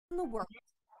the world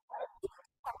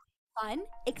fun,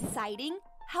 exciting,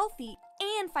 healthy,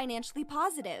 and financially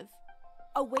positive.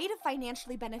 A way to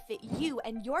financially benefit you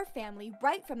and your family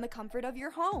right from the comfort of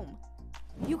your home.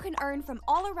 You can earn from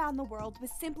all around the world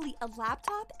with simply a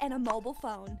laptop and a mobile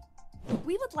phone.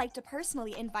 We would like to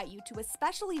personally invite you to a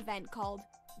special event called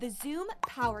the Zoom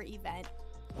Power Event.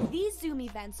 These Zoom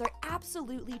events are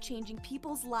absolutely changing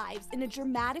people's lives in a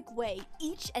dramatic way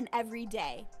each and every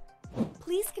day.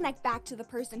 Please connect back to the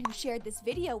person who shared this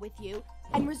video with you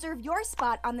and reserve your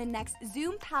spot on the next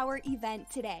Zoom Power event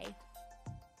today.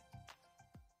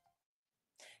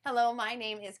 Hello, my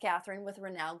name is Catherine with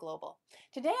Renow Global.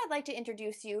 Today I'd like to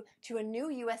introduce you to a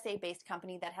new USA-based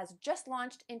company that has just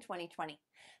launched in 2020.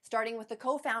 Starting with the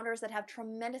co-founders that have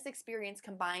tremendous experience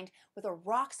combined with a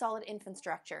rock-solid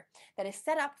infrastructure that is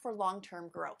set up for long-term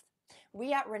growth.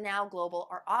 We at Renow Global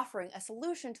are offering a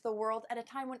solution to the world at a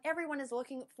time when everyone is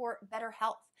looking for better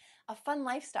health, a fun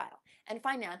lifestyle, and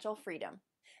financial freedom.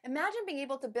 Imagine being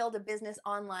able to build a business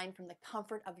online from the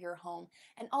comfort of your home,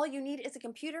 and all you need is a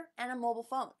computer and a mobile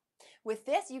phone. With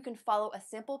this, you can follow a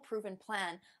simple, proven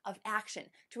plan of action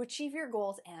to achieve your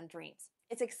goals and dreams.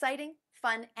 It's exciting,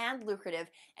 fun, and lucrative,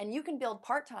 and you can build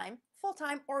part-time,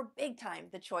 full-time, or big-time.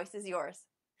 The choice is yours.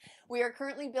 We are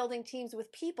currently building teams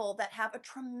with people that have a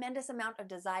tremendous amount of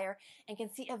desire and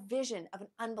can see a vision of an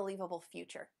unbelievable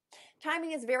future.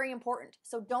 Timing is very important,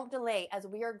 so don't delay as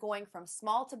we are going from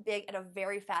small to big at a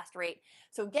very fast rate.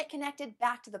 So get connected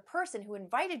back to the person who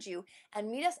invited you and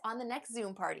meet us on the next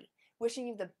Zoom party. Wishing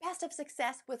you the best of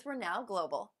success with Renow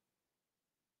Global.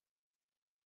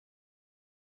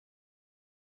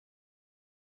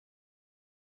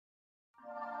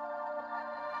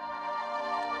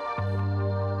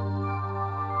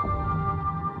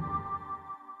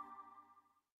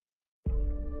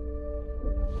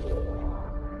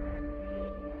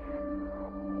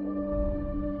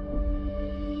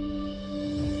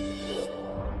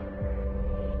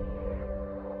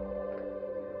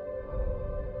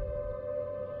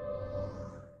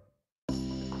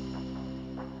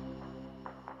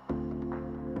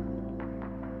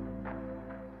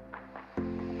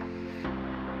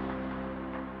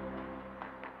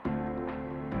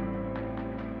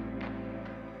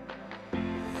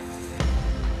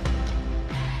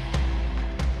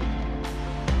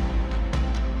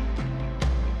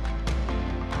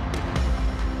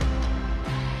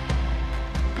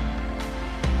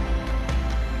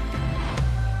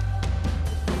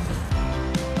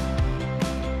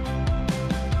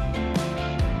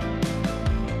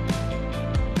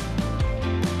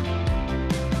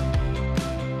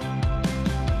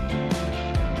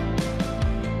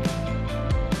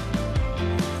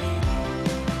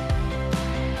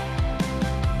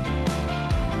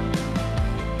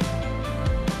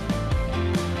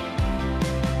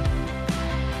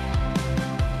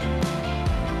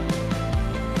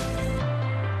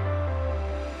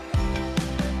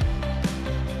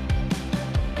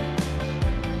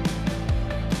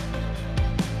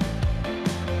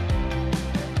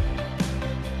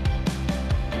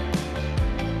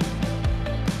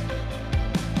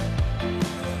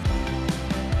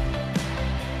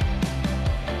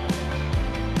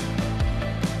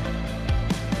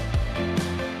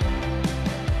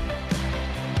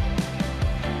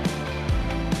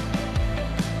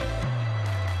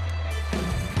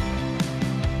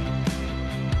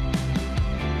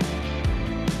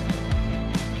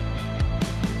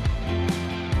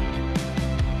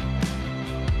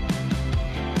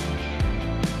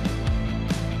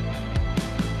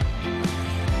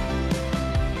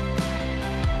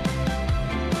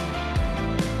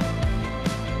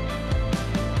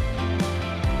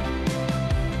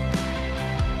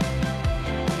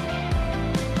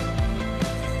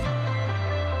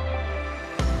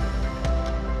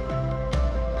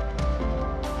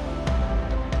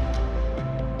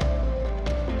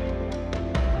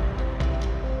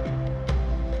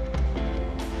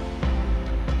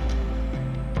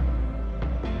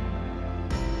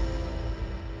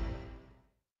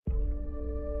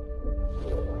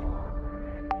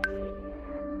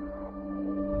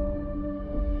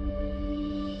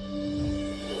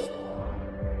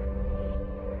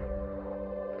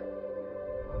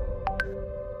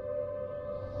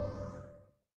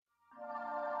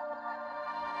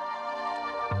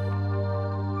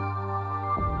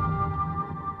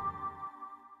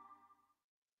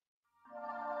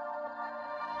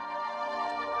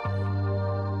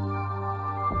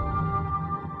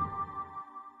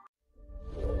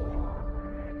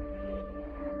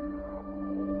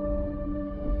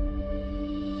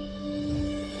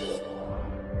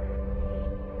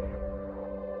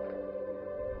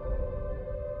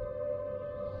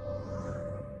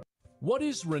 What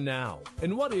is Renow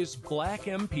and what is Black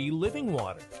MP Living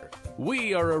Water?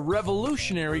 We are a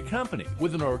revolutionary company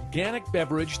with an organic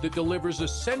beverage that delivers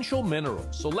essential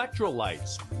minerals,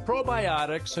 electrolytes,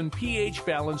 probiotics, and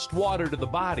pH-balanced water to the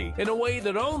body in a way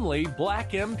that only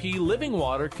Black MP Living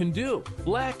Water can do.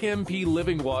 Black MP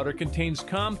Living Water contains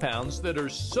compounds that are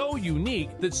so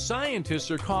unique that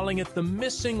scientists are calling it the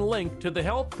missing link to the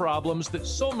health problems that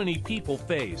so many people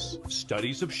face.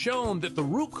 Studies have shown that the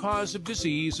root cause of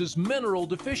disease is mineral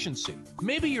deficiency.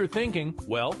 Maybe you're thinking,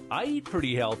 well, I eat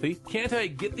pretty healthy. Can't I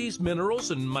get these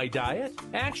minerals in my diet?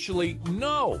 Actually,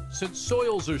 no. Since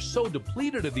soils are so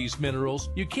depleted of these minerals,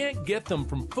 you can't get them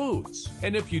from foods.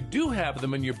 And if you do have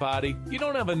them in your body, you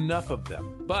don't have enough of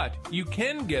them. But you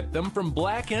can get them from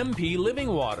Black MP Living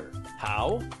Water.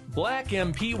 How? Black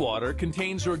MP water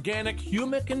contains organic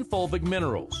humic and fulvic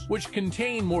minerals, which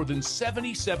contain more than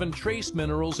 77 trace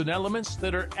minerals and elements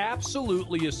that are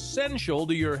absolutely essential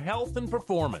to your health and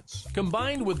performance.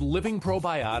 Combined with living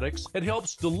probiotics, it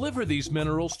helps deliver these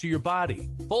minerals to your body.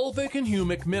 Fulvic and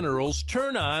humic minerals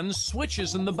turn on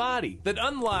switches in the body that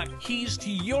unlock keys to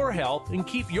your health and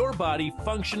keep your body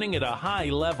functioning at a high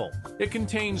level. It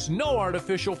contains no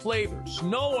artificial flavors,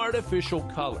 no artificial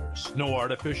colors, no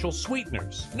artificial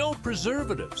sweeteners, no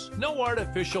preservatives, no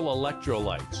artificial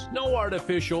electrolytes, no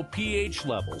artificial pH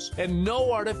levels, and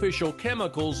no artificial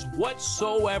chemicals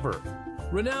whatsoever.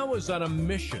 Renow is on a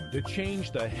mission to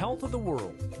change the health of the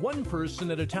world, one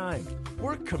person at a time.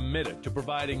 We're committed to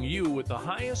providing you with the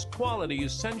highest quality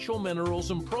essential minerals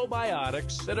and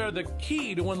probiotics that are the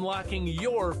key to unlocking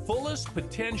your fullest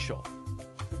potential.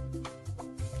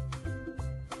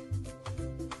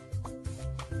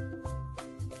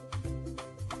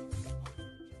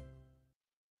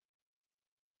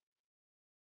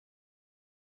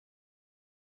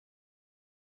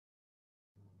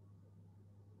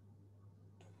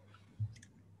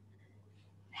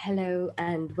 Hello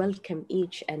and welcome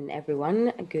each and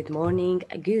everyone. Good morning,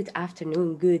 good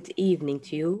afternoon, good evening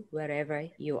to you, wherever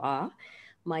you are.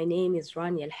 My name is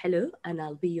Rania Al-Hello and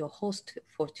I'll be your host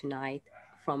for tonight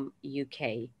from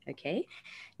UK, okay?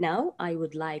 Now I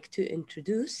would like to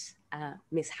introduce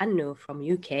Ms. Hanno from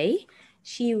UK.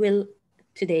 She will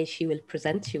give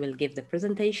the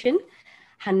presentation.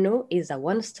 Hanno is a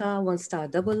one-star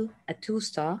double, a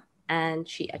two-star, and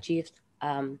she achieved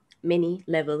many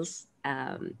levels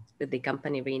with the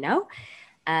company Renow.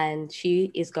 And she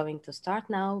is going to start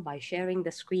now by sharing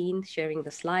the screen, sharing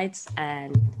the slides,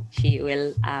 and she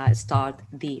will start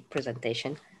the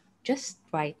presentation just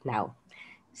right now.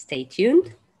 Stay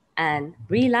tuned and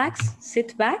relax,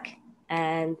 sit back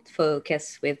and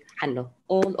focus with Hanno.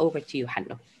 All over to you,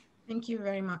 Hanno. Thank you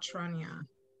very much, Rania.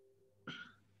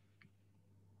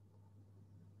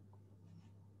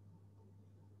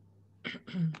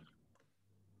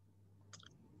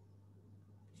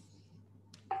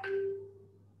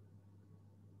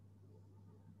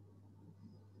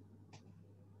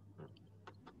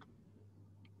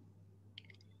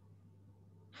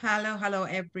 Hello,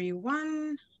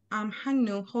 everyone. I'm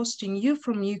Hanno, hosting you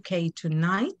from UK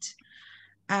tonight.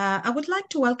 I would like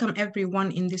to welcome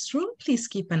everyone in this room. Please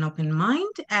keep an open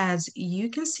mind. As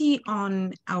you can see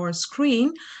on our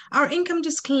screen, our income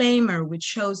disclaimer, which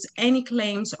shows any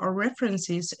claims or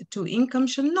references to income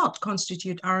shall not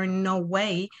constitute or in no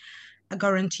way a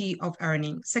guarantee of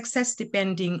earning. Success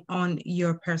depending on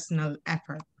your personal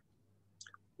effort.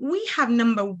 We have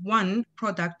 #1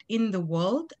 product in the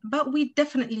world, but we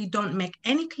definitely don't make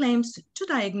any claims to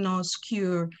diagnose,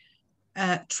 cure,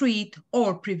 treat,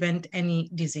 or prevent any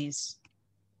disease.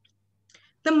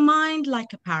 The mind,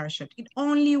 like a parachute, it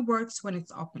only works when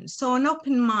it's open. So an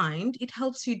open mind, it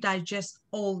helps you digest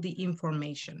all the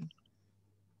information.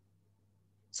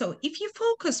 So if you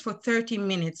focus for 30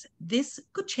 minutes, this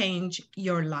could change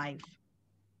your life.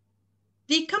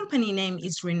 The company name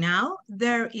is Renow.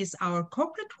 There is our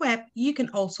corporate web. You can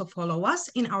also follow us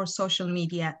in our social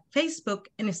media, Facebook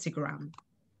and Instagram.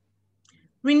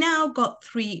 Renow got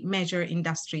 3 major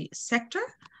industry sector.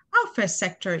 Our first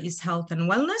sector is health and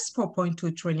wellness,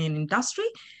 4.2 trillion industry.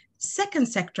 Second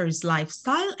sector is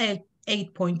lifestyle,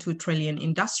 8.2 trillion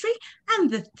industry. And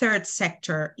the third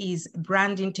sector is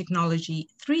branding technology,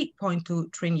 3.2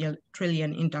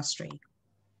 trillion industry.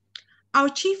 Our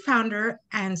chief founder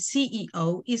and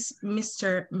CEO is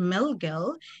Mr.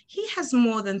 Melgill. He has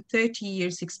more than 30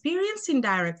 years experience in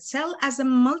direct sell as a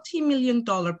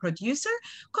multi-million-dollar producer,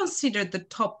 considered the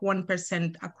top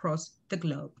 1% across the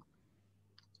globe.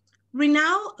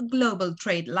 Renow Global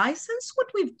Trade License.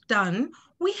 What we've done,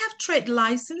 we have trade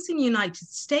license in United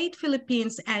States,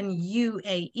 Philippines, and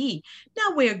UAE.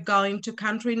 Now we're going to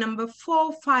country number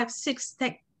 4, 5, 6,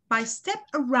 by step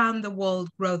around the world,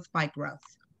 growth by growth.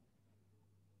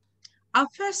 Our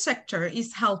first sector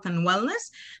is health and wellness.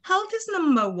 Health is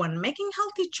number one. Making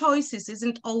healthy choices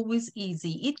isn't always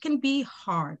easy. It can be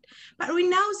hard. But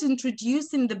Renow is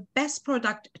introducing the best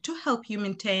product to help you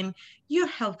maintain your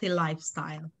healthy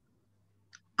lifestyle.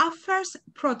 Our first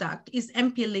product is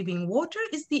MP Living Water.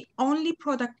 It's the only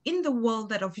product in the world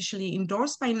that officially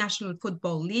endorsed by National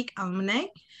Football League Alumni.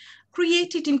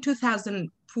 Created in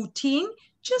 2014,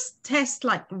 just tastes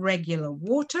like regular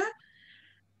water.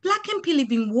 Black MP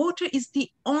Living Water is the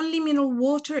only mineral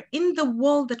water in the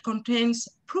world that contains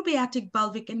probiotic,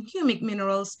 bulvic, and humic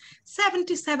minerals,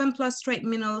 77 plus trace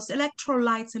minerals,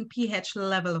 electrolytes, and pH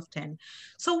level of 10.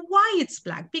 So why it's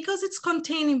black? Because it's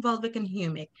containing bulvic and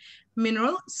humic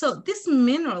mineral. So these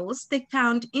minerals, they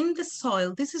found in the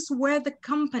soil. This is where the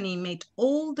company made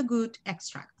all the good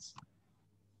extracts.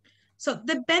 So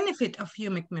the benefit of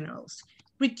humic minerals: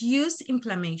 reduce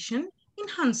inflammation,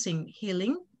 enhancing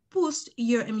healing, boost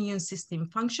your immune system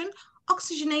function,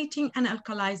 oxygenating and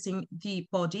alkalizing the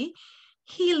body,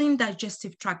 healing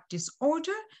digestive tract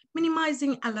disorder,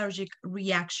 minimizing allergic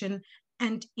reaction,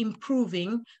 and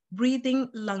improving breathing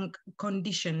lung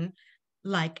condition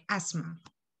like asthma.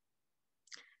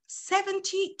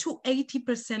 70 to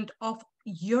 80% of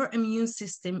your immune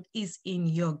system is in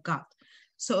your gut.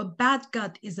 So a bad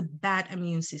gut is a bad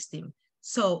immune system.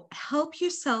 So help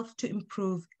yourself to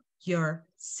improve your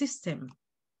system.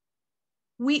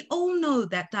 We all know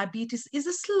that diabetes is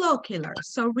a slow killer.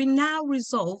 So Renow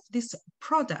Resolve, this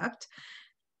product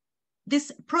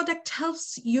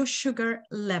helps your sugar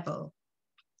level.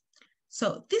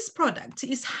 So this product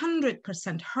is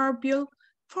 100% herbal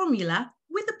formula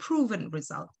with a proven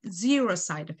result, 0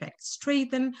 side effects,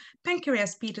 strengthen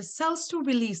pancreas beta cells to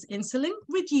release insulin,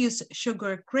 reduce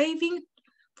sugar craving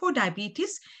for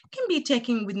diabetes, can be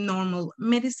taken with normal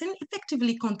medicine,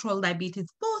 effectively control diabetes,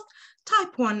 both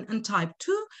type 1 and type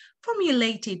 2,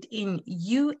 formulated in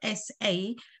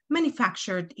USA,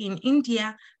 manufactured in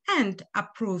India, and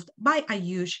approved by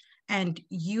Ayush and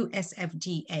US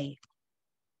FDA.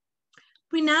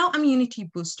 Renow Immunity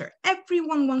Booster.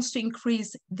 Everyone wants to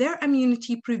increase their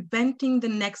immunity, preventing the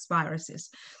next viruses.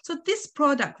 So this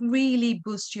product really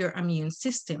boosts your immune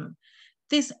system.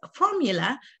 This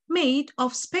formula made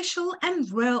of special and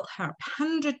real herb,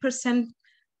 100%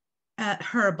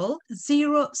 herbal,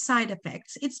 0 side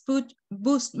effects. It's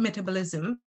boost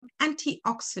metabolism,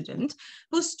 antioxidant,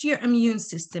 boost your immune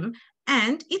system,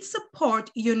 and it support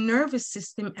your nervous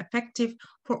system, effective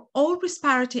for all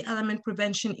respiratory element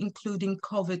prevention, including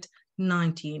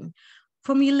COVID-19.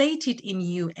 Formulated in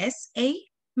USA,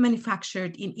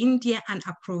 manufactured in India, and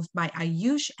approved by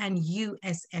Ayush and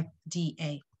US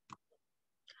FDA.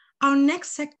 Our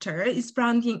next sector is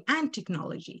branding and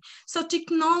technology. So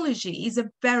technology is a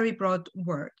very broad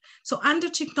word. So under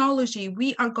technology,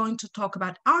 we are going to talk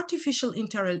about artificial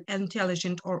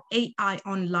intelligence, or AI,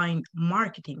 online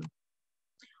marketing.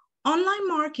 Online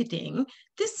marketing,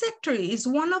 this sector is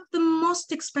one of the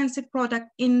most expensive products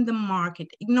in the market.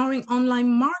 Ignoring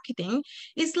online marketing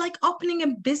is like opening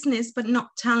a business but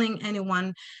not telling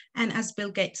anyone. And as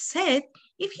Bill Gates said,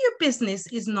 if your business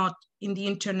is not in the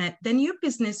internet, then your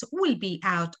business will be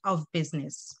out of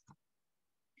business.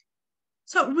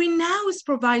 So Renow is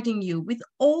providing you with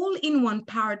all-in-one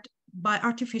powered by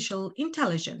artificial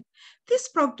intelligence. This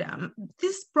program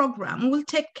will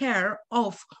take care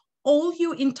of all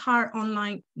your entire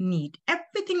online need.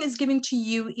 Everything is given to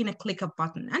you in a click of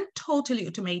button and totally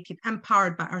automated and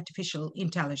powered by artificial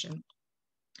intelligence.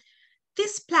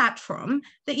 This platform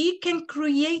that you can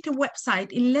create a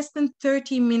website in less than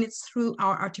 30 minutes through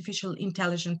our artificial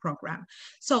intelligence program.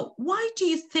 So why do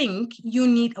you think you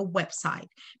need a website?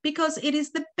 Because it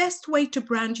is the best way to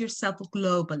brand yourself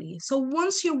globally. So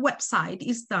once your website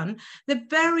is done, the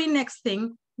very next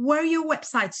thing, where your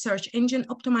website search engine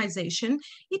optimization,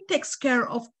 it takes care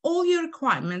of all your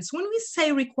requirements. When we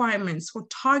say requirements for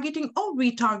targeting or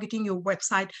retargeting your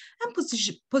website and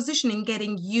positioning,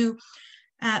 getting you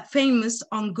famous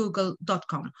on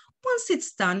google.com. Once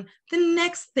it's done, the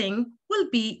next thing will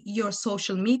be your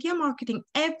social media marketing,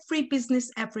 every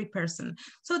business, every person.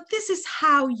 So this is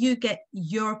how you get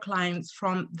your clients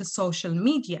from the social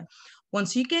media.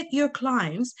 Once you get your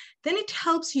clients, then it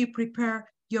helps you prepare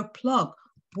your blog,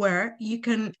 where you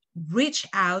can reach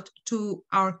out to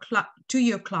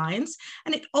your clients.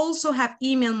 And it also have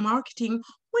email marketing,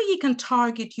 where you can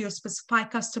target your specified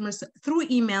customers through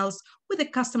emails with a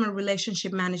customer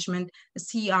relationship management, a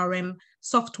CRM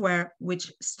software,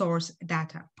 which stores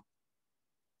data.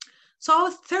 So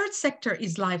our third sector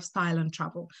is lifestyle and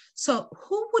travel. So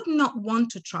who would not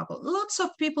want to travel? Lots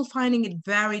of people finding it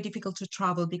very difficult to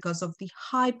travel because of the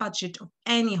high budget of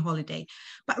any holiday.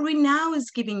 But Renow is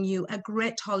giving you a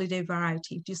great holiday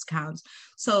variety discounts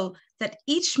so that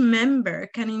each member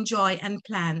can enjoy and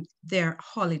plan their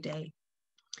holiday.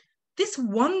 This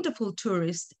wonderful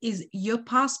tourist is Your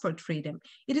Passport Freedom.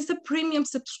 It is a premium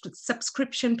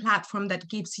subscription platform that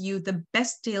gives you the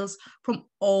best deals from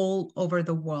all over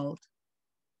the world.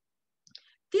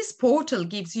 This portal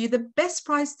gives you the best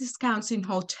price discounts in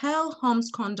hotel, homes,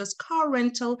 condos, car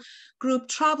rental, group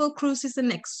travel, cruises,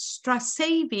 and extra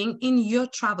saving in your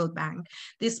travel bank.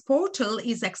 This portal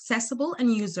is accessible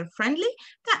and user-friendly.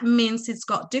 That means it's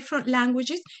got different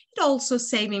languages. It also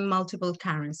saving multiple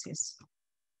currencies.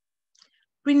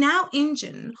 Renow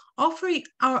Engine offer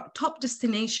our top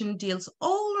destination deals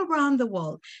all around the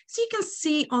world. So you can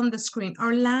see on the screen,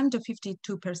 Orlando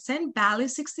 52%, Bali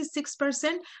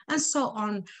 66%, and so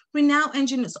on. Renow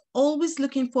Engine is always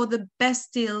looking for the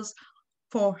best deals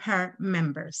for her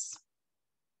members.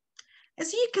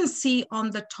 As you can see on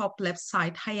the top left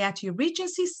side, Hayati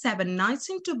Regency, 7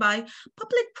 nights in Dubai,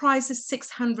 public price is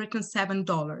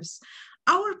 $607.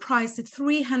 Our price is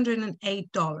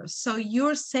 $308, so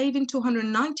you're saving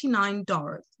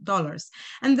 $299.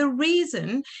 And the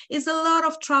reason is a lot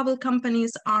of travel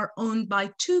companies are owned by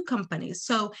two companies,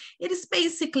 so it is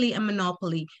basically a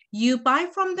monopoly. You buy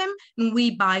from them and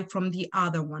we buy from the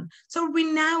other one. So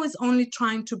Renow is only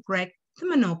trying to break the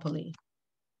monopoly.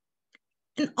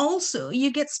 And also, you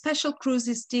get special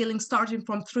cruises dealing starting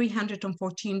from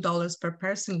 $314 per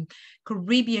person,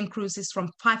 Caribbean cruises from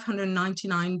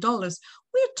 $599.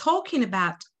 We're talking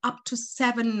about up to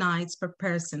 7 nights per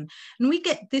person. And we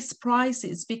get these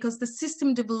prices because the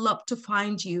system developed to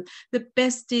find you the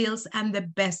best deals and the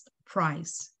best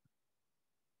price.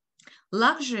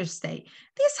 Luxury stay.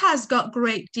 This has got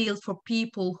great deals for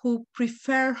people who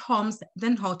prefer homes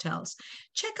than hotels.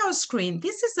 Check our screen.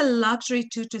 This is a luxury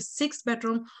 2 to 6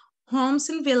 bedroom homes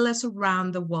and villas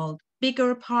around the world. Bigger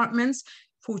apartments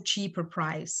for cheaper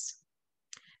price.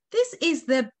 This is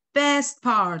the best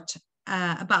part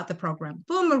about the program.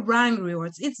 Boomerang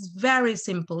rewards. It's very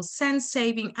simple. Send,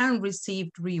 saving, and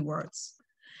received rewards.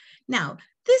 Now,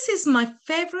 this is my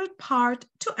favorite part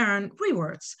to earn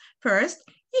rewards. First,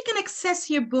 you can access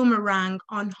your Boomerang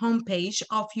on homepage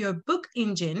of your book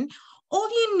engine. All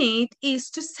you need is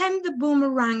to send the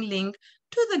Boomerang link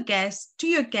to the guest, to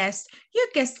your guest. Your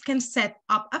guest can set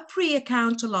up a free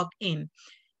account to log in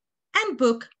and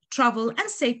book, travel, and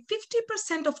save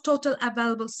 50% of total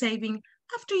available saving.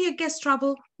 After your guest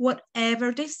travel,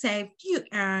 whatever they save, you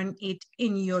earn it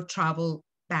in your travel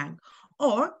bank,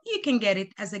 or you can get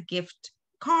it as a gift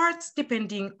cards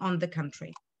depending on the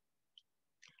country.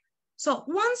 So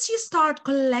once you start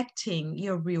collecting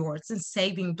your rewards and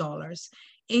saving dollars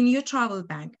in your travel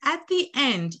bank, at the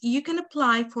end, you can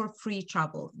apply for free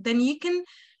travel. Then you can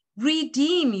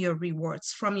redeem your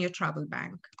rewards from your travel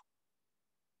bank.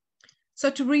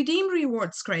 So to redeem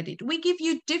rewards credit, we give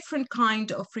you different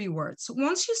kind of rewards.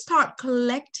 Once you start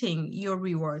collecting your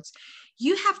rewards,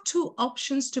 you have 2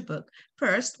 options to book.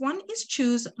 First one is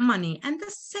choose money, and the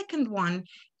second one,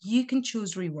 you can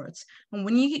choose rewards. And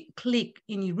when you click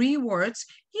in rewards,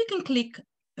 you can click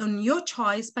on your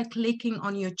choice. By clicking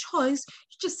on your choice,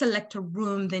 you just select a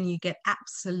room, then you get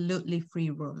absolutely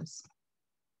free rooms.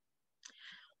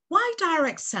 Why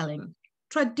direct selling?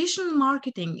 Traditional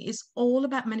marketing is all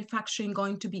about manufacturing,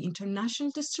 going to be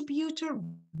international distributor,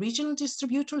 regional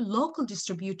distributor, local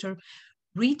distributor,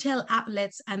 retail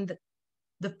outlets, and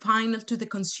the final to the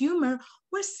consumer,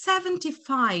 where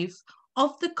 75%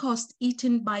 of the cost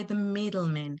eaten by the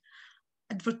middlemen.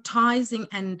 Advertising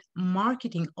and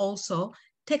marketing also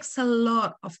takes a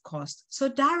lot of cost. So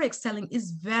direct selling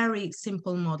is very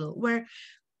simple model where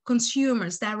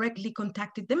consumers directly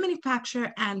contacted the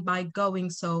manufacturer, and by going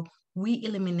so, we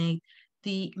eliminate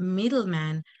the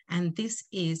middleman, and this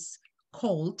is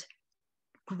called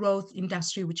growth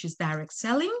industry, which is direct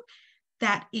selling.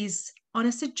 That is on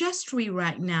a trajectory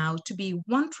right now to be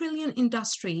 1 trillion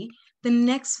industry the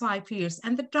next 5 years.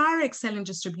 And the direct selling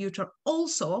distributor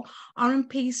also are on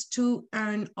pace to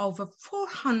earn over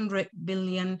 400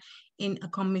 billion in a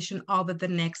commission over the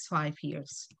next 5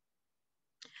 years.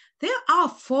 There are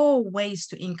 4 ways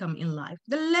to income in life.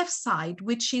 The left side,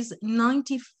 which is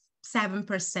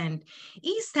 97%,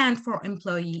 E stands for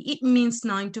employee. It means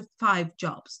 9 to 5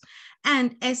 jobs.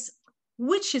 And S,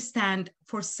 which stand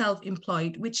for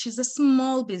self-employed, which is a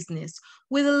small business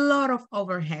with a lot of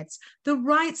overheads. The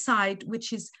right side,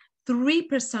 which is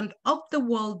 3% of the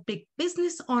world big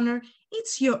business owner.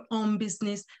 It's your own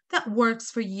business that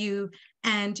works for you,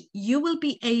 and you will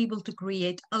be able to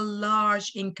create a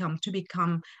large income to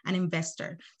become an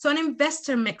investor. So an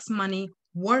investor makes money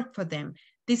work for them.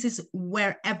 This is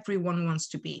where everyone wants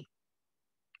to be.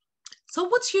 So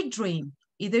what's your dream?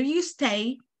 Either you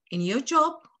stay in your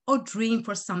job or dream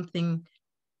for something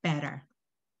better.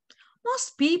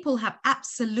 Most people have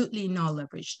absolutely no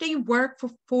leverage. They work for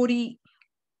 40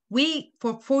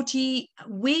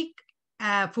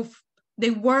 they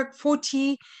work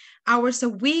 40 hours a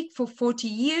week for 40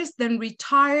 years, then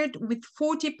retired with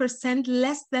 40%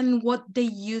 less than what they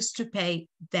used to pay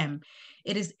them.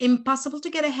 It is impossible to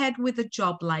get ahead with a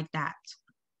job like that.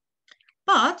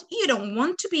 But you don't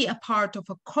want to be a part of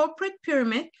a corporate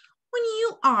pyramid when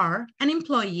you are an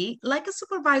employee, like a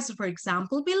supervisor, for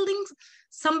example, building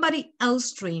somebody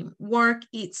else's dream, work,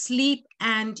 eat, sleep,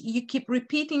 and you keep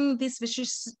repeating this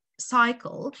vicious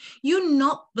cycle. You're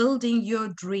not building your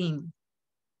dream.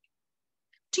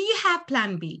 Do you have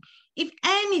plan B? If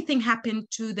anything happened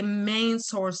to the main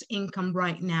source income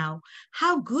right now,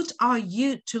 how good are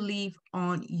you to live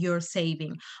on your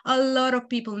saving? A lot of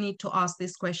people need to ask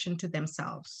this question to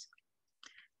themselves.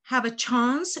 Have a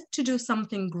chance to do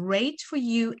something great for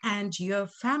you and your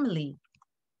family.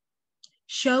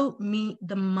 Show me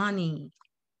the money.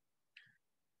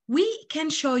 We can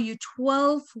show you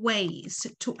 12 ways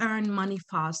to earn money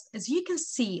fast. As you can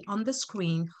see on the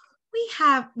screen,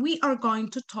 we are going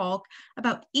to talk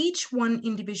about each one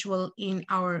individual in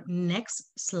our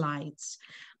next slides.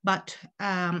 But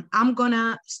I'm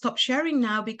gonna stop sharing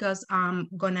now because I'm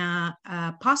gonna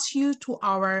pass you to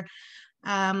our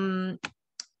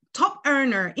top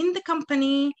earner in the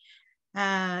company,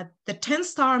 the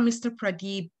 10-star Mr.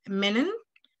 Pradeep Menon.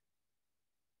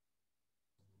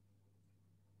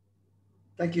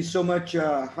 Thank you so much,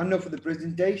 Hanno, for the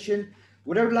presentation.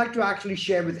 What I would like to actually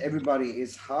share with everybody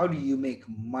is how do you make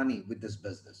money with this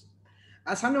business?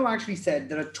 As Hanno actually said,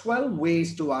 there are 12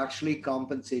 ways to actually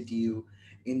compensate you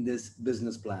in this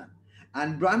business plan.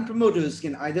 And brand promoters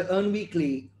can either earn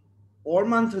weekly or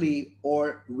monthly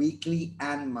or weekly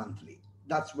and monthly.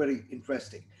 That's very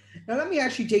interesting. Now, let me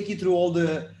actually take you through all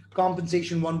the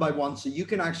compensation one by one so you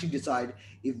can actually decide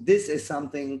if this is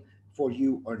something for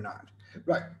you or not.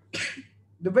 Right.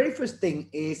 The very first thing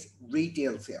is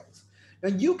retail sales. Now,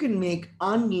 you can make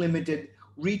unlimited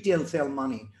retail sale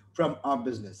money from our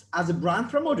business. As a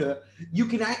brand promoter, you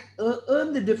can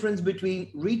earn the difference between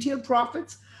retail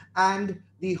profits and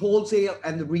the wholesale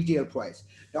and the retail price.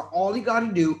 Now, all you got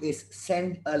to do is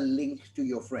send a link to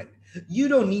your friend. You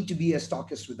don't need to be a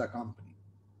stockist with the company.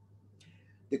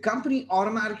 The company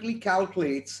automatically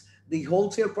calculates the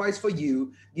wholesale price for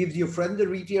you, gives your friend the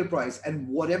retail price, and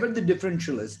whatever the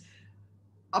differential is,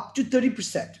 up to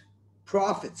 30%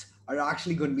 profits are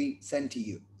actually going to be sent to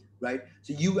you, right?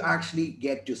 So you actually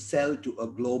get to sell to a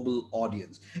global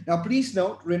audience. Now, please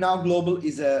note, Renow Global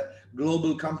is a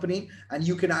global company, and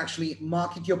you can actually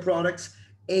market your products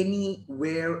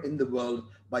anywhere in the world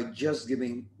by just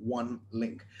giving one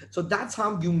link. So that's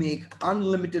how you make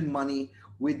unlimited money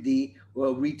with the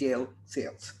retail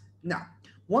sales. Now,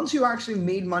 once you actually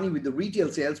made money with the retail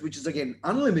sales, which is again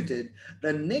unlimited,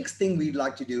 the next thing we'd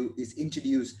like to do is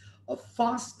introduce a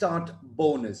fast start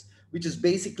bonus, which is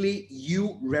basically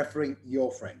you referring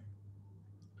your friend.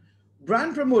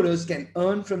 Brand promoters can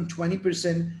earn from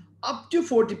 20% up to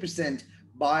 40%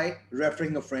 by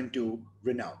referring a friend to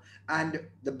Renow. And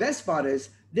the best part is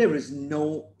there is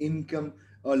no income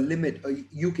limit.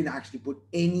 You can actually put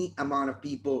any amount of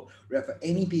people, refer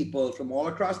any people from all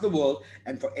across the world,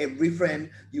 and for every friend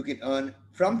you can earn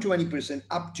from 20%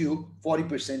 up to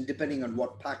 40% depending on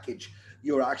what package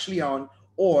you're actually on,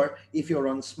 or if you're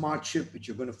on SmartShip, which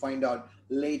you're going to find out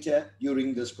later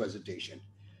during this presentation.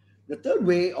 The third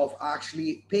way of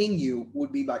actually paying you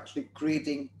would be by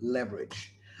creating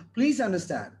leverage. Please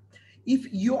understand, if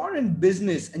you're in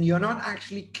business and you're not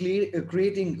actually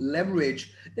creating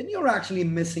leverage, then you're actually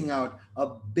missing out a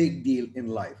big deal in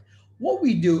life. What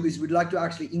we do is we'd like to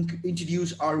actually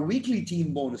introduce our weekly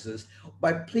team bonuses.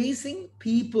 By placing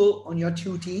people on your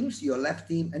two teams, your left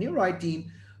team and your right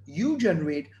team, you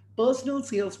generate personal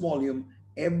sales volume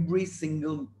every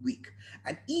single week.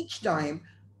 And each time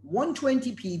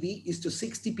 120 PV is to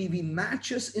 60 PV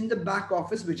matches in the back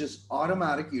office, which is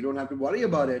automatic. You don't have to worry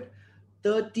about it.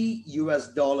 $30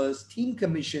 US team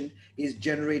commission is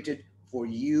generated for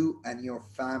you and your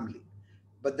family.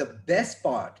 But the best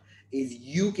part is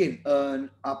you can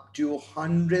earn up to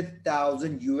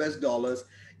 100,000 US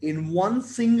in one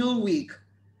single week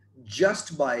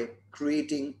just by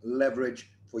creating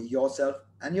leverage for yourself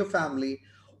and your family,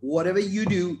 Whatever you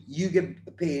do, you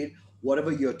get paid.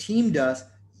 Whatever your team does,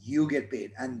 you get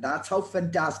paid. And that's how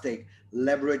fantastic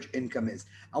leverage income is.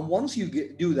 And once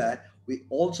you do that, we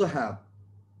also have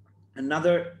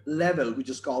another level which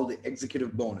is called the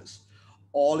executive bonus.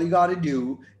 All you got to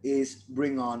do is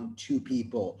bring on two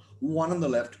people, one on the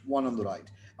left, one on the right.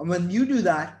 And when you do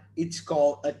that, it's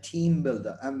called a team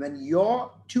builder. And when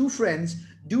your two friends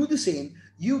do the same,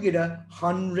 you get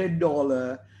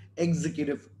 $100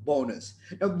 executive bonus.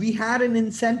 Now, we had an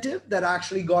incentive that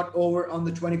actually got over on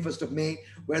the 21st of May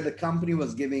where the company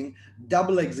was giving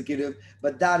double executive,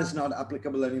 but that is not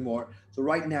applicable anymore. So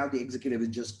right now the executive is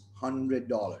just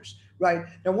 $100. Right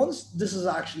now, once this has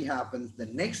actually happened, the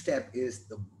next step is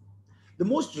the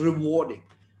most rewarding.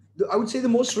 I would say the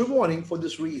most rewarding for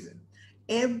this reason.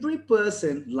 Every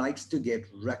person likes to get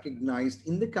recognized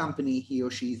in the company he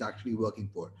or she is actually working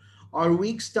for. Our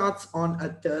week starts on a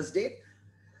Thursday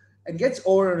and gets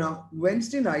over on a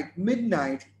Wednesday night,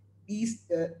 midnight,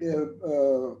 East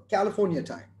California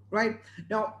time. Right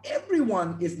now,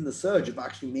 everyone is in the surge of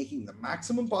actually making the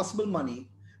maximum possible money.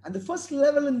 And the first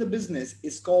level in the business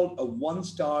is called a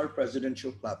one-star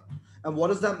presidential club. And what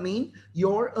does that mean?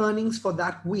 Your earnings for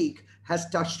that week has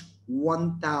touched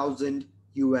 1,000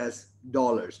 US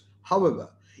dollars. However,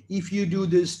 if you do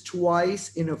this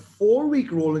twice in a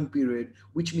 4-week rolling period,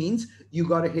 which means you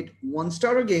got to hit one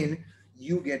star again,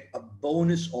 you get a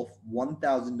bonus of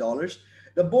 $1,000.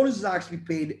 The bonus is actually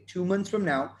paid 2 months from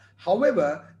now.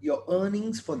 However, your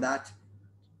earnings for that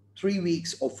 3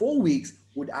 weeks or 4 weeks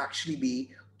would actually be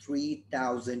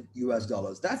 3,000 US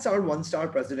dollars. That's our one-star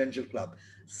presidential club.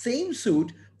 Same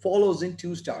suit follows in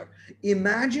 2-star.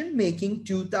 Imagine making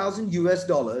 2,000 US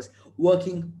dollars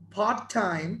working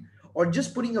part-time or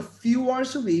just putting a few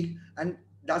hours a week, and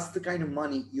that's the kind of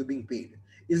money you're being paid.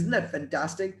 Isn't that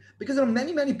fantastic? Because there are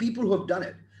many, many people who have done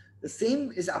it. The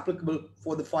same is applicable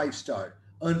for the 5-star.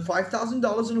 Earn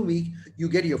 $5,000 in a week, you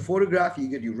get your photograph, you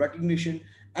get your recognition,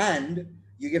 and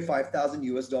you get 5,000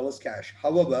 US dollars cash.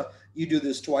 However, you do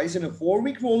this twice in a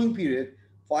 4-week rolling period,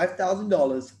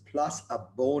 $5,000 plus a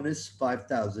bonus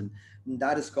 5,000. And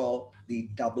that is called the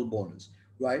double bonus,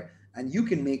 right? And you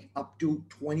can make up to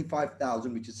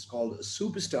 25,000, which is called a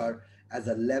superstar, as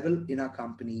a level in our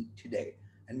company today.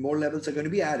 And more levels are going to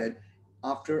be added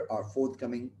after our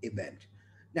forthcoming event.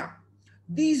 Now,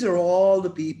 these are all the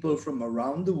people from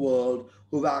around the world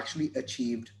who've actually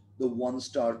achieved the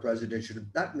one-star presidential.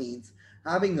 That means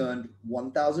having earned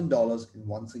 $1,000 in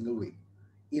one single week.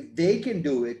 If they can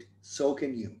do it, so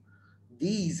can you.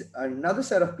 These are another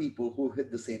set of people who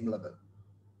hit the same level.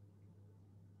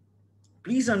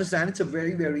 Please understand it's a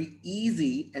very, very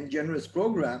easy and generous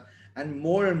program, and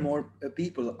more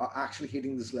people are actually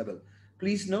hitting this level.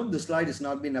 Please note the slide has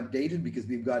not been updated because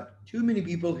we've got too many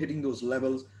people hitting those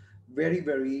levels. Very,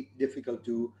 very difficult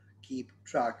to keep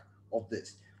track of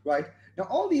this, right? Now,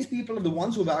 all these people are the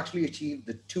ones who have actually achieved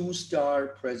the 2-star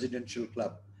presidential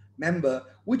club member,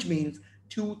 which means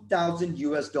 2,000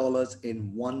 US dollars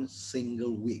in one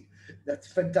single week.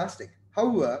 That's fantastic.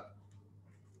 However,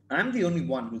 I'm the only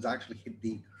one who's actually hit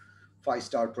the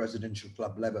 5-star presidential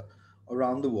club level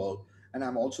around the world. And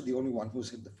I'm also the only one who's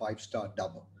hit the 5-star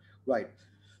double, right?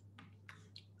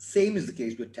 Same is the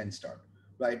case with 10-star,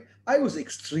 right? I was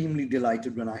extremely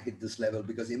delighted when I hit this level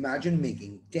because imagine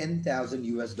making 10,000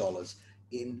 US dollars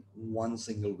in one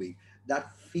single week.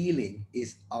 That feeling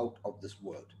is out of this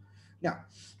world. Now,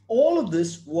 all of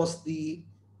this was the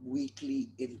weekly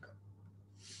income.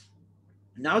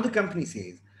 Now the company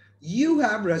says, you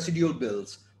have residual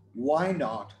bills. Why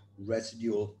not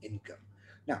residual income?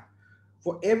 Now,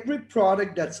 for every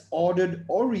product that's ordered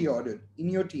or reordered in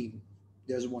your team,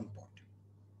 there's 1 point.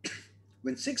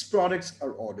 When 6 products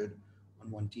are ordered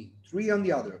on one team, 3 on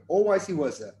the other, or vice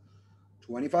versa,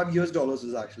 25 US dollars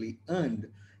is actually earned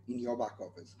in your back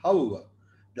office. However,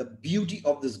 the beauty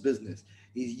of this business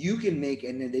is you can make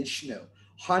an additional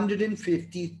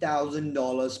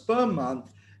 $150,000 per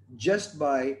month just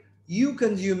by you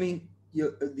consuming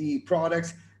the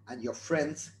products and your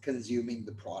friends consuming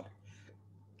the product.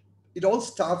 It all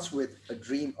starts with a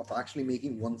dream of actually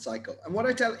making one cycle. And what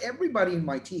I tell everybody in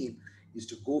my team is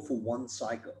to go for one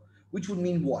cycle, which would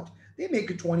mean what? They make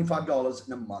 $25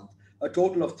 in a month, a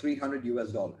total of 300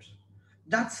 US dollars.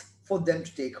 That's for them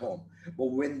to take home.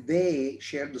 But when they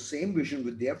share the same vision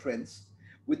with their friends,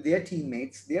 with their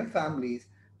teammates, their families,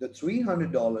 the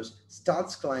 $300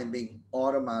 starts climbing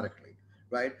automatically,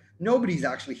 right? Nobody's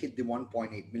actually hit the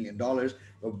 $1.8 million,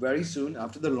 but very soon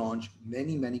after the launch,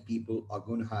 many people are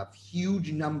going to have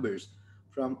huge numbers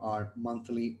from our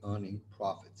monthly earning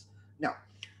profits. Now,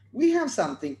 we have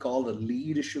something called a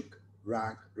leadership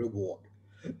rank reward.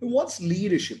 What's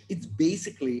leadership? It's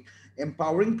basically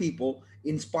empowering people,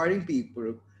 inspiring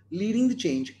people, leading the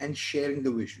change, and sharing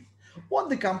the vision. What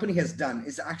the company has done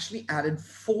is actually added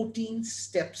 14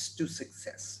 steps to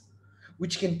success,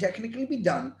 which can technically be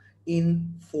done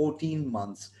in 14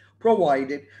 months,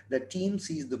 provided the team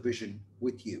sees the vision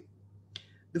with you.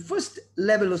 The first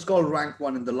level is called rank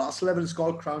one, and the last level is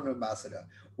called crown ambassador,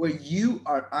 where you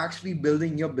are actually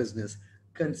building your business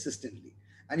consistently.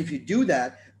 And if you do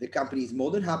that, the company is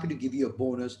more than happy to give you a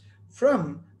bonus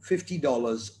from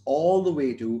 $50 all the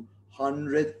way to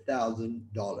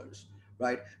 $100,000,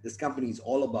 right? This company is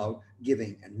all about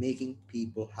giving and making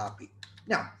people happy.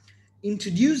 Now,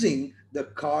 introducing the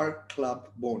car club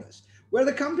bonus, where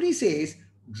the company says,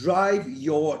 drive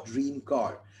your dream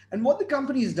car. And what the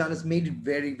company has done is made it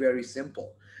very, very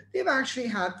simple. They've actually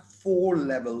had four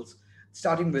levels,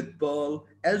 starting with Pearl,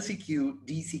 LCQ,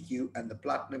 DCQ, and the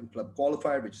Platinum Club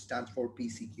Qualifier, which stands for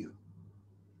PCQ.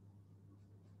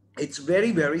 It's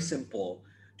very, very simple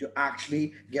to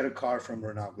actually get a car from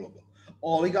Renault Global.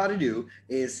 All you got to do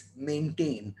is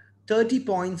maintain 30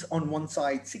 points on one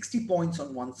side, 60 points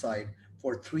on one side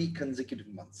for 3 consecutive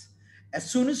months. As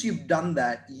soon as you've done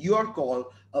that, you are called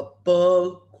a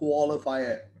Pearl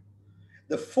qualifier.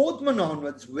 The fourth one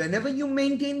onwards, whenever you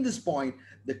maintain this point,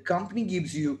 the company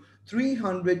gives you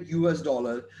 300 US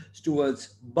dollars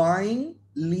towards buying,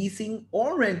 leasing,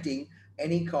 or renting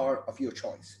any car of your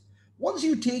choice. Once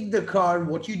you take the car,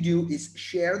 what you do is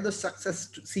share the success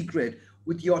secret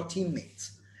with your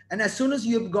teammates. And as soon as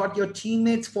you've got your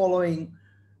teammates following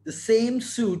the same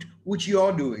suit which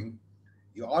you're doing,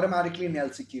 you're automatically in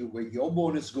LCQ, where your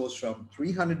bonus goes from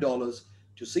 $300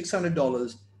 to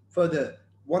 $600, further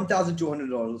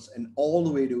 $1,200, and all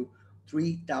the way to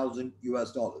 3,000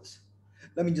 US dollars.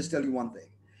 Let me just tell you one thing.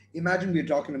 Imagine we're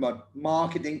talking about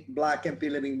marketing Black MP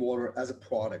Living Water as a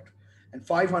product, and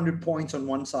 500 points on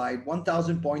one side,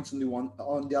 1,000 points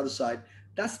on the other side.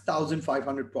 That's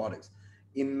 1,500 products.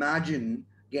 Imagine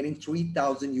getting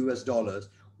 3,000 US dollars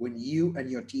when you and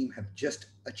your team have just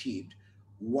achieved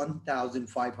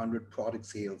 1,500 product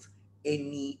sales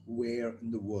anywhere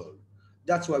in the world.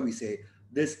 That's why we say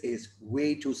this is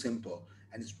way too simple.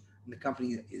 And the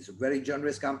company is a very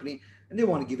generous company, and they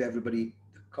want to give everybody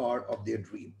the car of their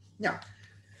dream. Now,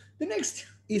 the next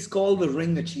is called the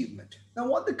ring achievement. Now,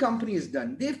 what the company has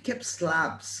done, they've kept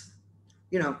slabs.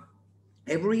 You know,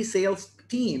 every sales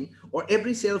team or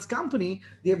every sales company,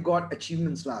 they've got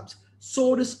achievement slabs.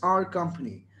 So does our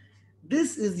company.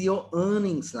 This is your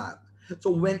earning slab.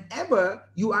 So whenever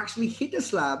you actually hit a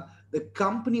slab, the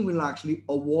company will actually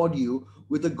award you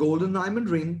with a golden diamond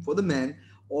ring for the men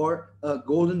or a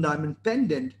golden diamond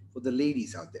pendant for the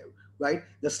ladies out there, right?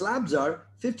 The slabs are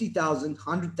 50,000,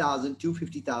 100,000,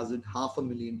 250,000,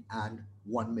 500,000, and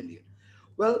 1 million.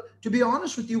 Well, to be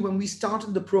honest with you, when we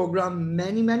started the program,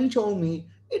 many told me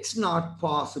it's not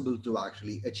possible to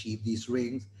actually achieve these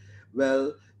rings.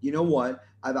 Well, you know what?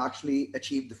 I've actually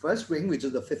achieved the first ring, which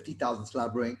is the 50,000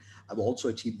 slab ring. I've also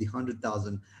achieved the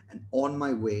 100,000, and on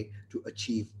my way to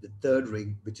achieve the third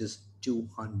ring, which is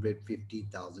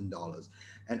 $250,000.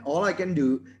 And all I can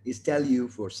do is tell you,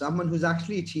 for someone who's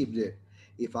actually achieved it,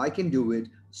 if I can do it,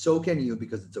 so can you,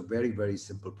 because it's a very, very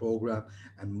simple program.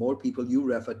 And more people you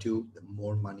refer to, the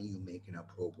more money you make in our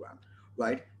program,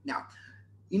 right? Now,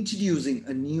 introducing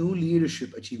a new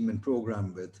leadership achievement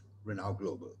program with Renault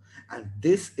Global, and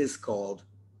this is called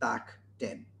PAC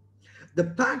 10. The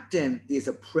PAC 10 is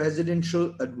a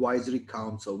presidential advisory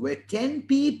council where 10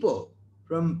 people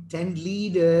from 10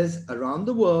 leaders around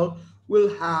the world will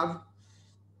have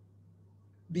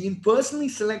been personally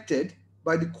selected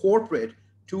by the corporate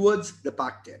towards the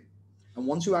PAC 10. And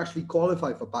once you actually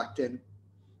qualify for PAC 10,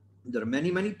 there are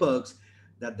many perks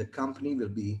that the company will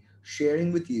be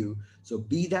sharing with you. So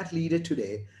be that leader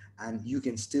today, and you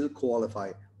can still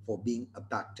qualify for being a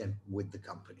PAC 10 with the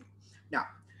company. Now,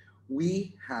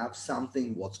 we have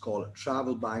something what's called a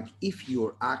travel bank if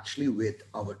you're actually with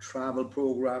our travel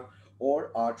program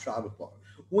or our travel portal.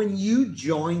 When you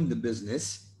join the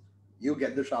business, you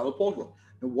get the travel portal.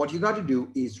 Now, what you got to do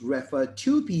is refer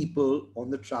 2 people on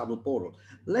the travel portal.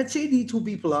 Let's say the 2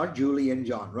 people are Julie and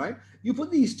John, right? You put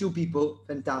these 2 people,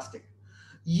 fantastic.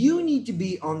 You need to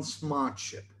be on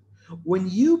SmartShip. When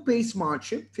you pay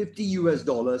SmartShip $50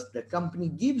 US, the company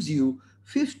gives you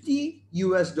 $50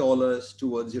 US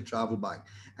towards your travel bank,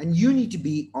 and you need to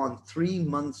be on 3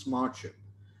 months SmartShip.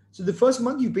 So the first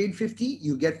month you paid 50,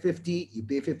 you get 50, you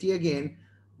pay 50 again,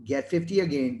 get 50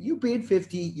 again, you paid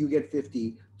 50, you get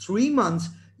 50. 3 months,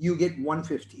 you get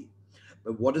 150.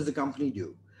 But what does the company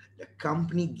do? The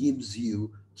company gives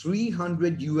you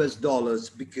 $300 US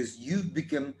because you've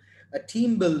become a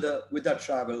team builder with our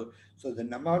travel. So the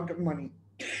amount of money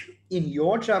in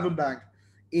your travel bank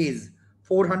is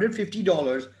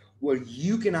 $450, where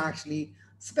you can actually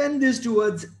spend this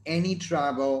towards any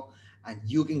travel and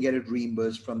you can get it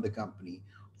reimbursed from the company.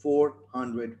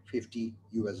 450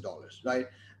 US dollars, right?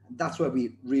 That's why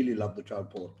we really love the travel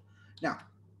portal. Now,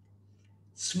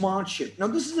 smart ship. Now,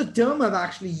 this is a term I've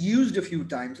actually used a few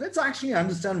times. Let's actually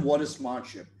understand what is smart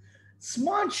ship.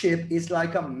 Smart ship is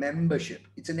like a membership.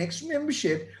 It's an extra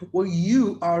membership where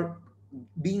you are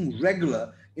being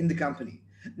regular in the company.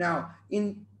 Now,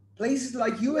 in places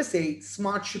like USA,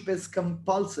 smart ship is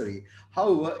compulsory.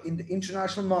 However, in the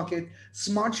international market,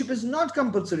 smart ship is not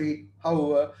compulsory.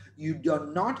 However, you are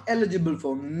not eligible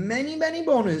for many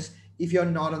bonus if you're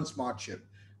not on smart ship.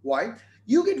 Why?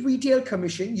 You get retail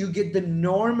commission, you get the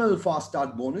normal fast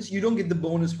start bonus, you don't get the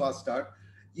bonus fast start,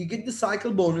 you get the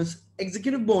cycle bonus,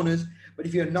 executive bonus, but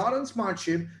if you're not on smart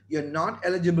ship, you're not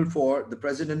eligible for the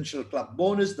presidential club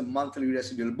bonus, the monthly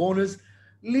residual bonus,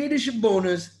 leadership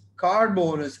bonus, car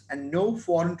bonus, and no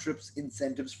foreign trips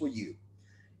incentives for you.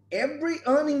 Every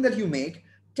earning that you make,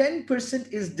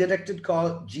 10% is deducted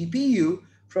called GPU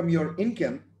from your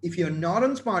income if you're not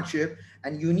on SmartShip,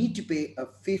 and you need to pay a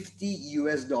 50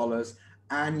 US dollars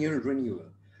annual renewal.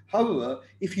 However,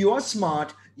 if you are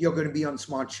smart, you're going to be on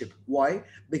SmartShip. Why?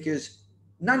 Because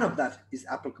none of that is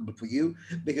applicable for you,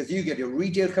 because you get your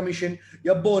retail commission,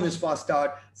 your bonus fast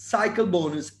start, cycle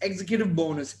bonus, executive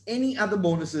bonus, any other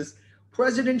bonuses,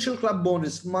 presidential club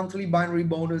bonus, monthly binary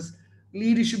bonus,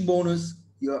 leadership bonus.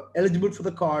 You're eligible for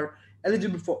the car,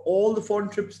 eligible for all the foreign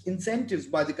trips incentives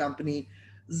by the company,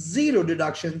 zero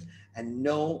deductions, and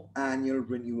no annual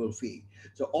renewal fee.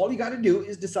 So all you got to do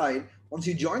is decide once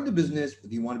you join the business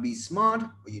whether you want to be smart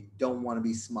or you don't want to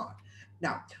be smart.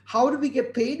 Now, how do we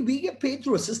get paid? We get paid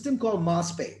through a system called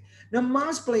MassPay. Now,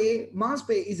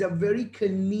 MassPay is a very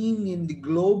convenient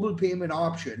global payment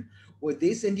option where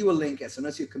they send you a link as soon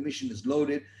as your commission is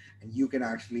loaded, and you can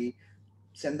actually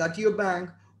send that to your bank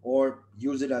or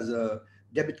use it as a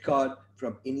debit card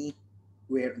from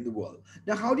anywhere in the world.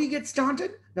 Now, how do you get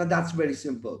started? Now, that's very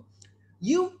simple.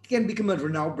 You can become a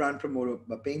Renault brand promoter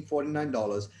by paying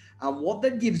 $49. And what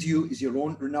that gives you is your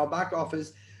own Renault back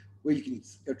office where you can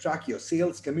track your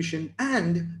sales commission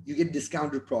and you get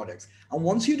discounted products. And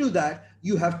once you do that,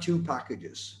 you have two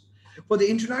packages. For the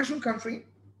international country,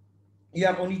 you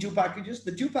have only two packages.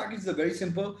 The two packages are very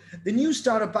simple. The new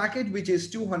starter package, which is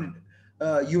 200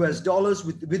 US dollars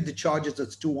with the charges,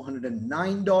 that's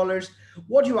 $209.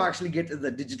 What you actually get is the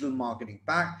digital marketing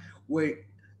pack where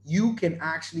you can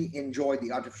actually enjoy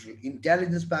the artificial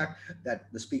intelligence pack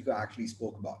that the speaker actually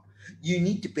spoke about. You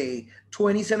need to pay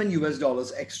 27 US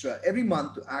dollars extra every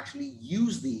month to actually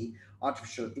use the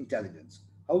artificial intelligence.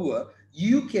 However,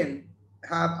 you can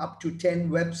have up to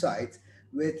 10 websites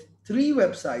with 3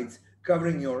 websites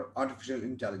covering your artificial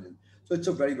intelligence. So it's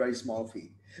a very small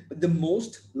fee. But the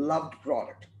most loved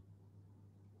product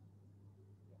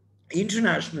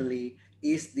internationally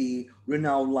is the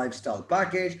Renault Lifestyle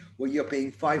Package, where you're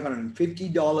paying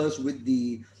 $550 with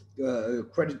the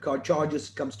credit card charges.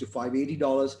 It comes to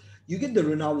 $580. You get the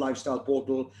Renault Lifestyle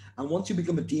Portal, and once you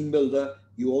become a team builder,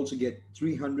 you also get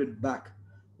 $300 back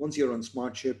once you're on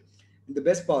SmartShip. And the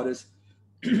best part is,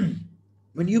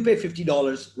 when you pay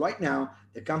 $50 right now,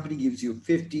 the company gives you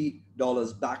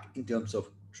 $50 back in terms of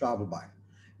travel buy.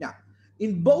 Now,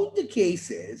 in both the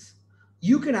cases,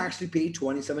 you can actually pay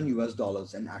 27 US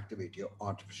dollars and activate your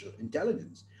artificial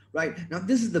intelligence, right? Now,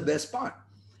 this is the best part.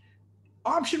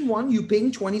 Option 1, you're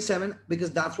paying 27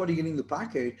 because that's what you're getting the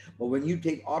package. But when you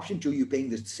take option 2, you're paying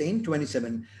the same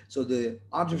 27. So the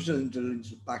artificial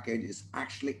intelligence package is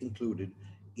actually included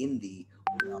in the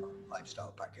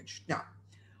lifestyle package. Now,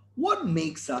 what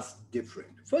makes us different?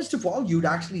 First of all, you'd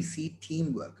actually see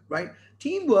teamwork, right?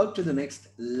 Teamwork to the next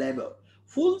level.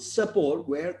 Full support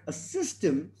where a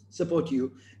system support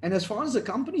you. And as far as the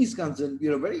company is concerned,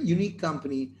 we're a very unique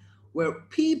company where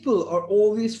people are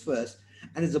always first,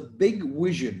 and it's a big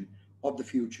vision of the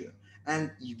future.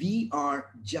 And we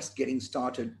are just getting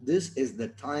started. This is the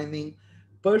timing,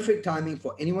 perfect timing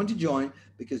for anyone to join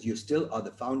because you still are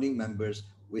the founding members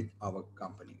with our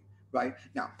company, right?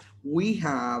 Now, we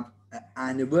have an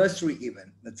anniversary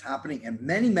event that's happening, and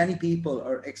many people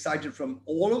are excited from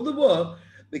all over the world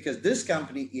because this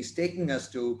company is taking us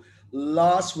to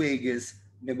Las Vegas,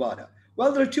 Nevada.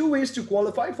 Well, there are 2 ways to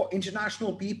qualify for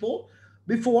international people.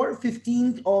 Before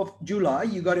 15th of July,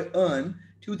 you got to earn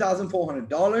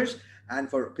 $2,400. And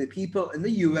for the people in the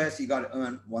US, you got to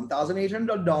earn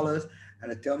 $1,800.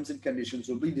 and the terms and conditions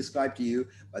will be described to you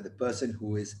by the person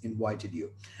who has invited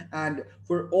you. And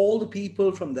for all the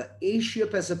people from the Asia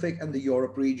Pacific and the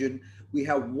Europe region, we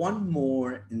have one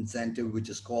more incentive, which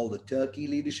is called the Turkey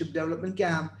Leadership Development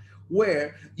Camp,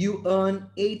 where you earn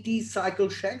 80 cycle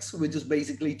checks, which is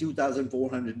basically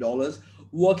 $2,400,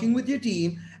 working with your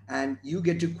team, and you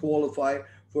get to qualify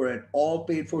for an all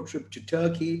paid for trip to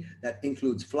Turkey that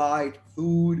includes flight,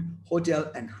 food,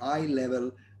 hotel, and high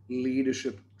level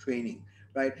leadership training,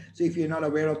 right? So if you're not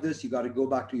aware of this, you got to go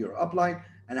back to your upline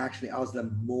and actually ask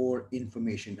them more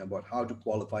information about how to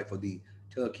qualify for the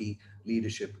Turkey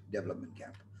Leadership Development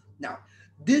Camp. Now,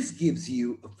 this gives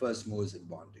you a first mover's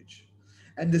advantage.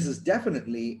 And this is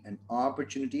definitely an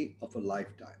opportunity of a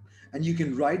lifetime. And you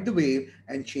can ride the wave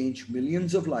and change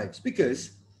millions of lives,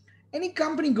 because any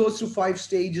company goes through 5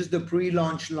 stages: the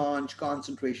pre-launch, launch,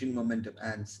 concentration, momentum,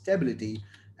 and stability.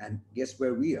 And guess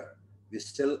where we are? We're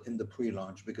still in the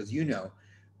pre-launch, because the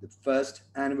first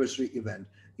anniversary event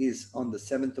is on the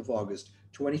 7th of August,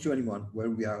 2021, where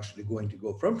we are actually going to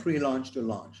go from pre-launch to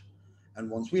launch. And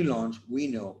once we launch, we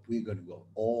know we're going to go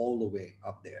all the way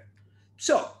up there.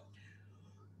 So,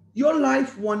 your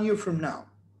life 1 year from now,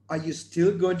 are you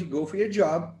still going to go for your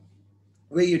job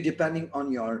where you're depending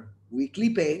on your weekly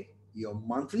pay, your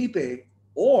monthly pay,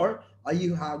 or are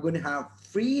you going to have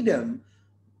freedom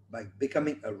by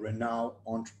becoming a renowned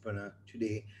entrepreneur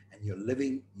today and you're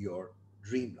living your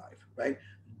dream life, right?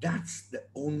 That's the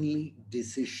only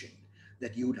decision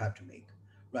that you would have to make,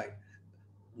 right?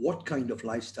 What kind of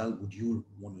lifestyle would you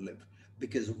want to live?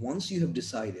 Because once you have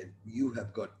decided, you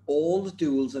have got all the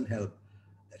tools and help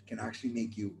that can actually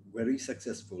make you very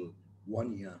successful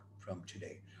 1 year from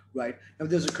today, right? Now,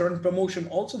 there's a current promotion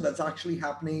also that's actually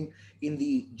happening in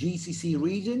the GCC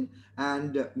region,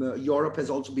 and Europe has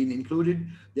also been included.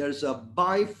 There's a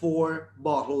buy 4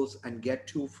 bottles and get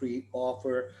 2 free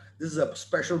offer. This is a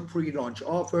special pre-launch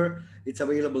offer. It's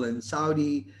available in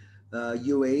Saudi,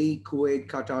 UAE, Kuwait,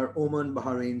 Qatar, Oman,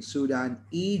 Bahrain, Sudan,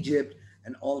 Egypt,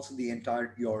 and also the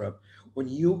entire Europe. When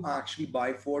you actually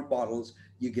buy 4 bottles,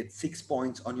 you get 6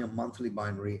 points on your monthly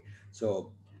binary.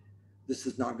 So this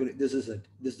is not going to, this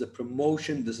is a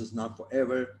promotion. This is not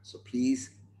forever. So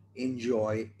please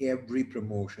enjoy every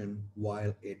promotion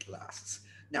while it lasts.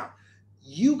 Now,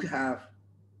 you have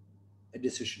a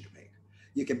decision to make.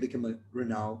 You can become a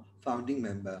renowned founding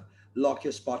member, lock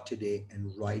your spot today,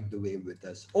 and ride the wave with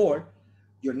us. Or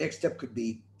your next step could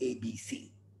be ABC.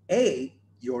 A,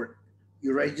 you're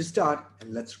ready to start,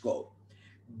 and let's go.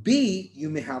 B, you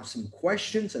may have some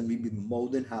questions, and we'd be more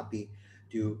than happy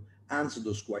to answer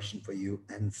those questions for you.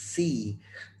 And C,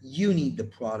 you need the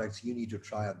products. You need to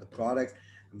try out the products,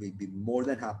 and we'd be more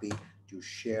than happy to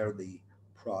share the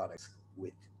products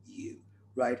with you,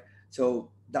 right? So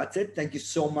that's it. Thank you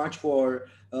so much for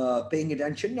paying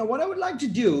attention. Now, what I would like to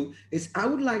do is I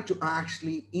would like to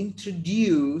actually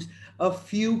introduce a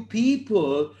few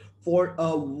people for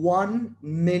a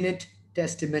 1-minute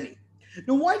testimony.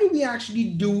 Now, why do we actually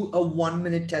do a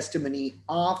 1-minute testimony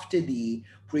after the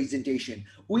presentation?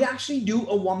 We actually do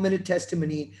a 1-minute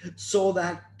testimony so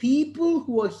that people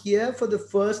who are here for the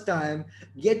first time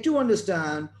get to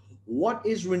understand what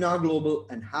is Renown Global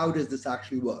and how does this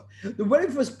actually work. The very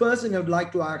first person I'd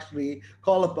like to actually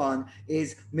call upon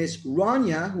is Miss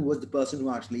Rania, who was the person who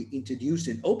actually introduced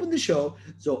and opened the show.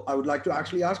 So I would like to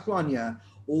actually ask Rania,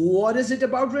 what is it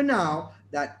about Renown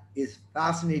that is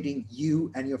fascinating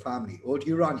you and your family? Over to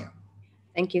you, Rania.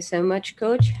 Thank you so much,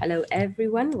 Coach. Hello,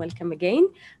 everyone. Welcome again.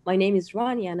 My name is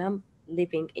Rania and I'm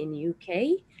living in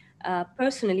UK.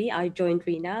 Personally, I joined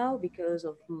Renown because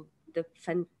of the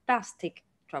fantastic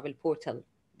travel portal.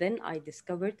 Then I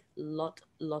discovered a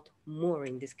lot more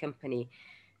in this company,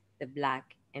 the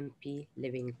Black MP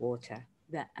Living Water,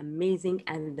 the amazing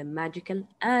and the magical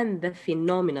and the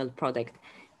phenomenal product.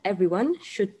 Everyone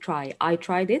should try. I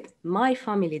tried it. My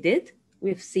family did.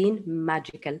 We've seen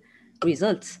magical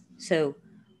results. So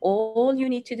all you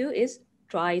need to do is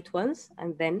try it once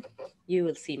and then you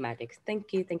will see magic.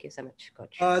 Thank you. Thank you so much,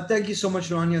 Coach. Thank you so much,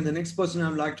 Rania. And the next person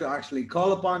I'd like to actually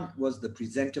call upon was the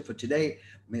presenter for today,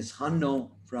 Ms.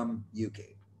 Hanno from UK.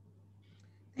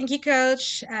 Thank you,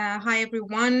 Coach. Hi,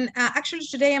 everyone. Actually,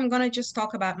 today I'm going to just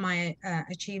talk about my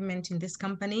achievement in this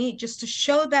company, just to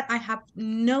show that I have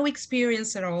no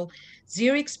experience at all,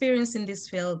 zero experience in this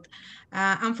field.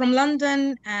 I'm from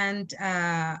London, and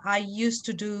I used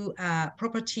to do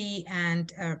property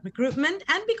and recruitment.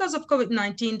 And because of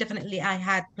COVID-19, definitely I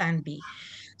had plan B.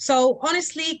 So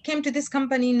honestly, came to this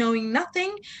company knowing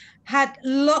nothing. had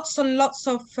lots and lots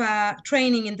of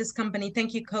training in this company.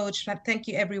 Thank you, coach. Thank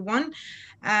you, everyone.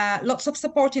 Lots of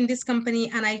support in this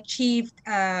company, and I achieved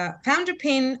founder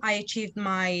pin. I achieved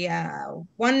my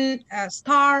one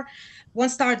star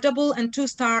double, and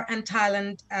 2-star and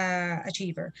Thailand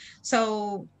achiever.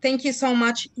 So thank you so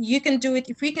much. You can do it.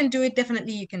 If we can do it,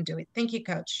 definitely you can do it. Thank you,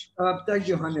 coach. Thank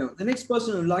you, Hanu. The next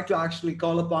person I'd like to actually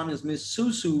call upon is Miss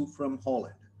Susu from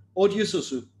Holland. Over to you,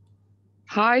 Susu.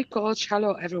 Hi, Coach.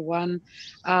 Hello, everyone.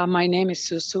 My name is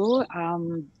Susu.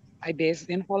 I'm based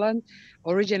in Holland.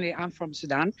 Originally, I'm from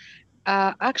Sudan.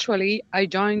 Actually, I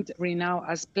joined Renow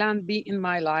as Plan B in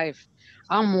my life.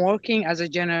 I'm working as a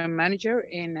general manager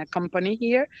in a company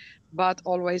here, but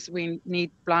always we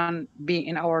need Plan B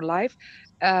in our life.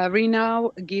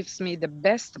 Renow gives me the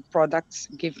best products,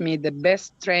 give me the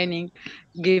best training,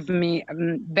 give me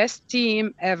best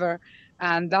team ever,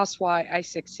 and that's why I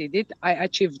succeeded. I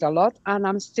achieved a lot, and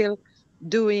I'm still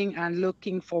doing and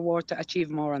looking forward to achieve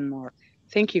more and more.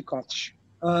 Thank you, Coach.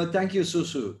 Thank you,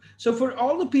 Susu. So, for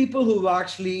all the people who are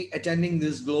actually attending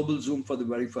this global Zoom for the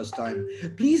very first time,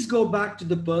 please go back to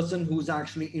the person who's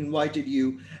actually invited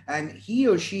you, and he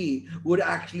or she would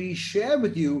actually share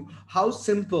with you how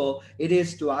simple it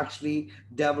is to actually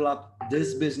develop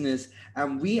this business.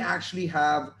 And we actually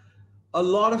have a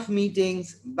lot of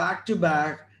meetings back to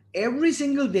back every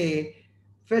single day,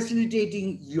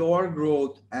 facilitating your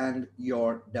growth and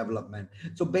your development.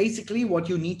 So basically, what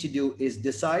you need to do is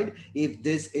decide if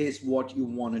this is what you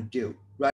want to do.